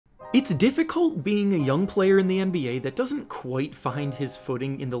It's difficult being a young player in the NBA that doesn't quite find his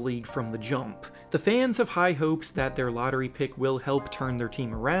footing in the league from the jump. The fans have high hopes that their lottery pick will help turn their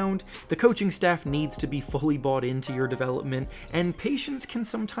team around, the coaching staff needs to be fully bought into your development, and patience can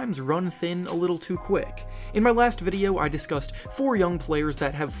sometimes run thin a little too quick. In my last video, I discussed 4 young players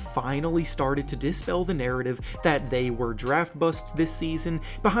that have finally started to dispel the narrative that they were draft busts this season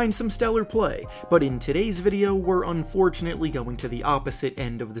behind some stellar play, but in today's video, we're unfortunately going to the opposite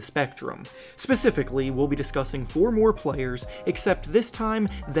end of the spectrum. Specifically, we'll be discussing 4 more players, except this time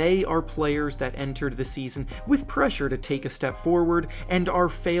they are players that entered the season with pressure to take a step forward and are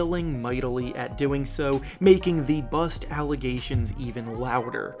failing mightily at doing so, making the bust allegations even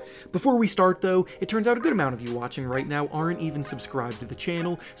louder. Before we start though, it turns out a good amount of you watching right now aren't even subscribed to the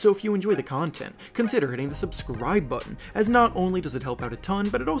channel, so if you enjoy the content, consider hitting the subscribe button, as not only does it help out a ton,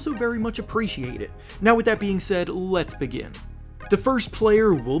 but it also very much appreciate it. Now with that being said, let's begin. The first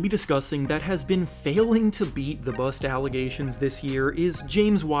player we'll be discussing that has been failing to beat the bust allegations this year is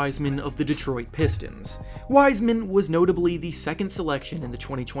James Wiseman of the Detroit Pistons. Wiseman was notably the second selection in the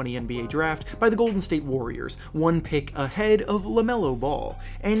 2020 NBA draft by the Golden State Warriors, 1 pick ahead of LaMelo Ball,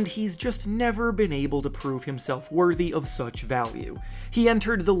 and he's just never been able to prove himself worthy of such value. He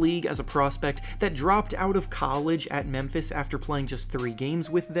entered the league as a prospect that dropped out of college at Memphis after playing just 3 games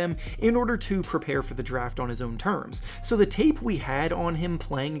with them in order to prepare for the draft on his own terms, so the tape we had on him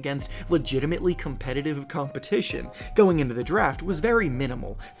playing against legitimately competitive competition going into the draft was very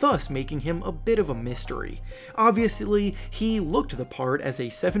minimal, thus making him a bit of a mystery. Obviously, he looked the part as a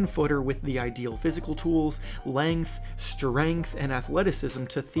 7-footer with the ideal physical tools, length, strength, and athleticism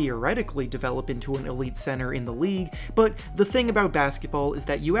to theoretically develop into an elite center in the league, but the thing about basketball is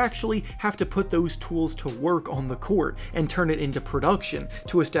that you actually have to put those tools to work on the court and turn it into production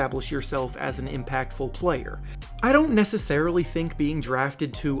to establish yourself as an impactful player. I don't necessarily think being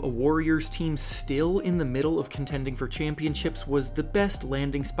drafted to a Warriors team still in the middle of contending for championships was the best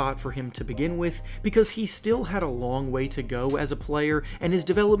landing spot for him to begin with, because he still had a long way to go as a player and his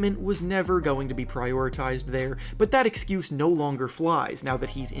development was never going to be prioritized there, but that excuse no longer flies now that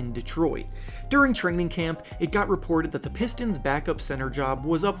he's in Detroit. During training camp, it got reported that the Pistons' backup center job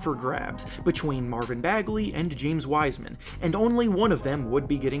was up for grabs between Marvin Bagley and James Wiseman, and only one of them would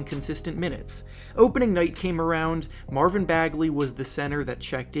be getting consistent minutes. Opening night came around, Marvin Bagley was the center that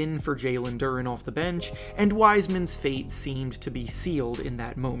checked in for Jalen Duren off the bench, and Wiseman's fate seemed to be sealed in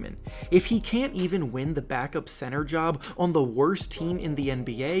that moment. If he can't even win the backup center job on the worst team in the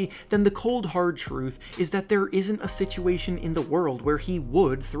NBA, then the cold hard truth is that there isn't a situation in the world where he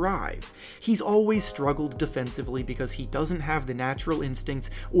would thrive. He's always struggled defensively because he doesn't have the natural instincts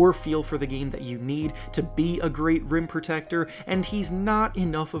or feel for the game that you need to be a great rim protector, and he's not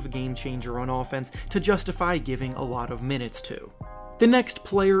enough of a game changer on offense to justify giving a lot of minutes to. The next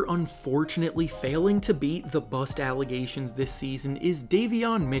player unfortunately failing to beat the bust allegations this season is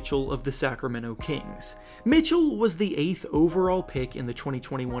Davion Mitchell of the Sacramento Kings. Mitchell was the 8th overall pick in the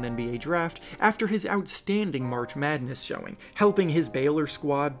 2021 NBA draft after his outstanding March Madness showing, helping his Baylor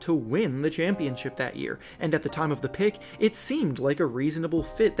squad to win the championship that year, and at the time of the pick, it seemed like a reasonable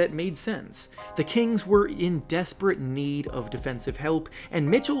fit that made sense. The Kings were in desperate need of defensive help, and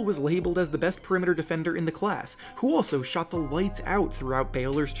Mitchell was labeled as the best perimeter defender in the class, who also shot the lights out throughout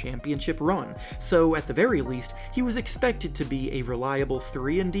Baylor's championship run, so at the very least, he was expected to be a reliable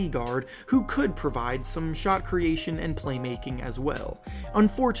 3-and-D guard who could provide some shot creation and playmaking as well.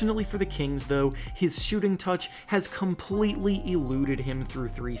 Unfortunately for the Kings though, his shooting touch has completely eluded him through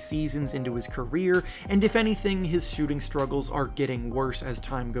 3 seasons into his career, and if anything, his shooting struggles are getting worse as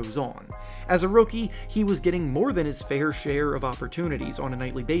time goes on. As a rookie, he was getting more than his fair share of opportunities on a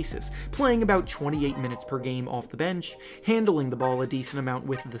nightly basis, playing about 28 minutes per game off the bench, handling the ball a decent amount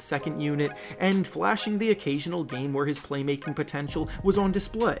with the second unit, and flashing the occasional game where his playmaking potential was on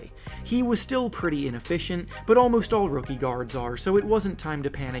display. He was still pretty inefficient, but almost all rookie guards are, so it wasn't time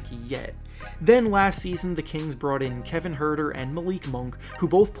to panic yet. Then last season, the Kings brought in Kevin Huerter and Malik Monk, who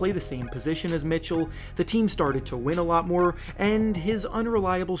both play the same position as Mitchell. The team started to win a lot more, and his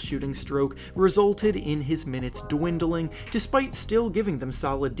unreliable shooting stroke resulted in his minutes dwindling, despite still giving them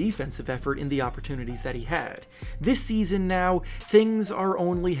solid defensive effort in the opportunities that he had. This season now, things are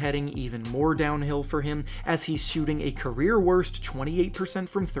only heading even more downhill for him, as he's shooting a career-worst 28%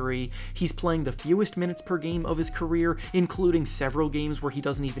 from 3, he's playing the fewest minutes per game of his career, including several games where he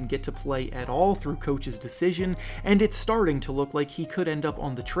doesn't even get to play at all through coach's decision, and it's starting to look like he could end up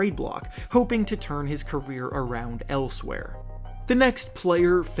on the trade block, hoping to turn his career around elsewhere. The next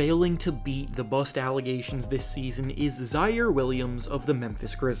player failing to beat the bust allegations this season is Ziaire Williams of the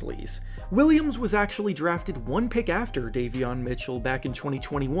Memphis Grizzlies. Williams was actually drafted one pick after Davion Mitchell back in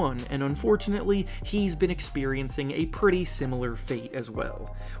 2021, and unfortunately, he's been experiencing a pretty similar fate as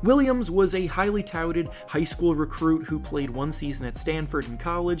well. Williams was a highly touted high school recruit who played one season at Stanford in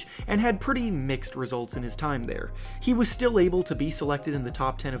college and had pretty mixed results in his time there. He was still able to be selected in the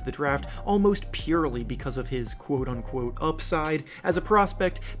top 10 of the draft almost purely because of his quote-unquote upside as a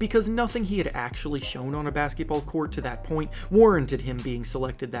prospect, because nothing he had actually shown on a basketball court to that point warranted him being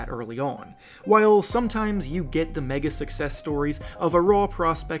selected that early on. While sometimes you get the mega success stories of a raw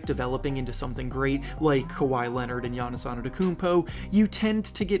prospect developing into something great like Kawhi Leonard and Giannis Antetokounmpo, you tend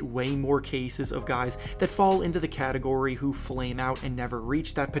to get way more cases of guys that fall into the category who flame out and never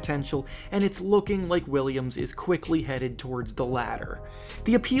reach that potential, and it's looking like Williams is quickly headed towards the latter.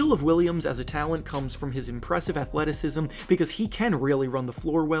 The appeal of Williams as a talent comes from his impressive athleticism, because he can really run the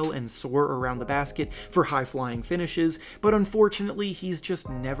floor well and soar around the basket for high-flying finishes, but unfortunately he's just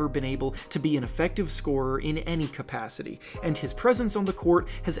never been able to be an effective scorer in any capacity, and his presence on the court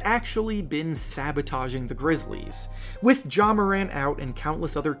has actually been sabotaging the Grizzlies. With Ja Morant out and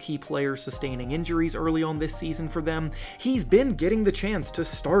countless other key players sustaining injuries early on this season for them, he's been getting the chance to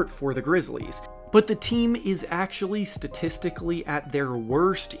start for the Grizzlies. But the team is actually statistically at their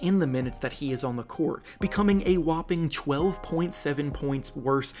worst in the minutes that he is on the court, becoming a whopping 12.7 points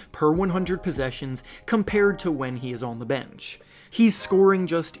worse per 100 possessions compared to when he is on the bench. He's scoring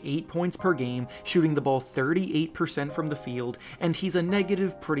just 8 points per game, shooting the ball 38% from the field, and he's a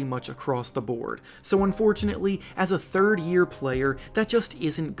negative pretty much across the board. So unfortunately, as a third-year player, that just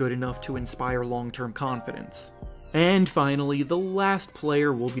isn't good enough to inspire long-term confidence. And finally, the last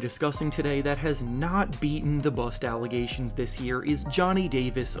player we'll be discussing today that has not beaten the bust allegations this year is Johnny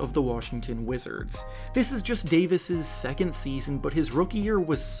Davis of the Washington Wizards. This is just Davis's second season, but his rookie year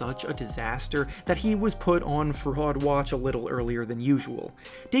was such a disaster that he was put on fraud watch a little earlier than usual.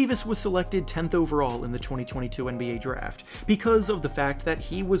 Davis was selected 10th overall in the 2022 NBA draft because of the fact that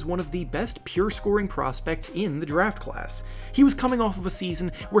he was one of the best pure scoring prospects in the draft class. He was coming off of a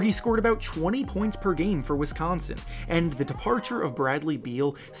season where he scored about 20 points per game for Wisconsin, and the departure of Bradley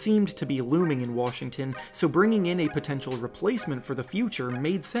Beal seemed to be looming in Washington, so bringing in a potential replacement for the future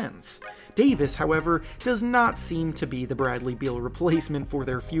made sense. Davis, however, does not seem to be the Bradley Beal replacement for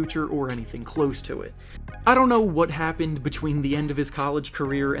their future or anything close to it. I don't know what happened between the end of his college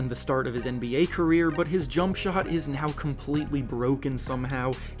career and the start of his NBA career, but his jump shot is now completely broken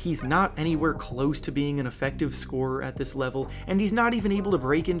somehow. He's not anywhere close to being an effective scorer at this level, and he's not even able to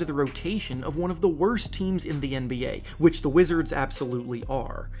break into the rotation of one of the worst teams in the NBA, which the Wizards absolutely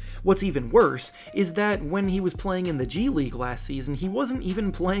are. What's even worse is that when he was playing in the G League last season, he wasn't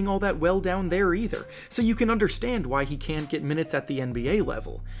even playing all that well down there either, so you can understand why he can't get minutes at the NBA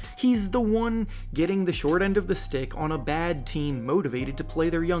level. He's the one getting the short end of the stick on a bad team motivated to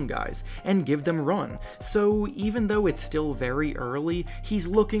play their young guys and give them run, so even though it's still very early, he's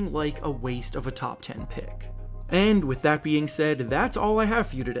looking like a waste of a top 10 pick. And with that being said, that's all I have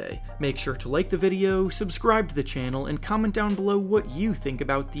for you today. Make sure to like the video, subscribe to the channel, and comment down below what you think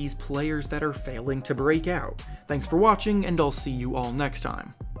about these players that are failing to break out. Thanks for watching, and I'll see you all next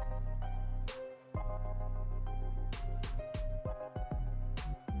time.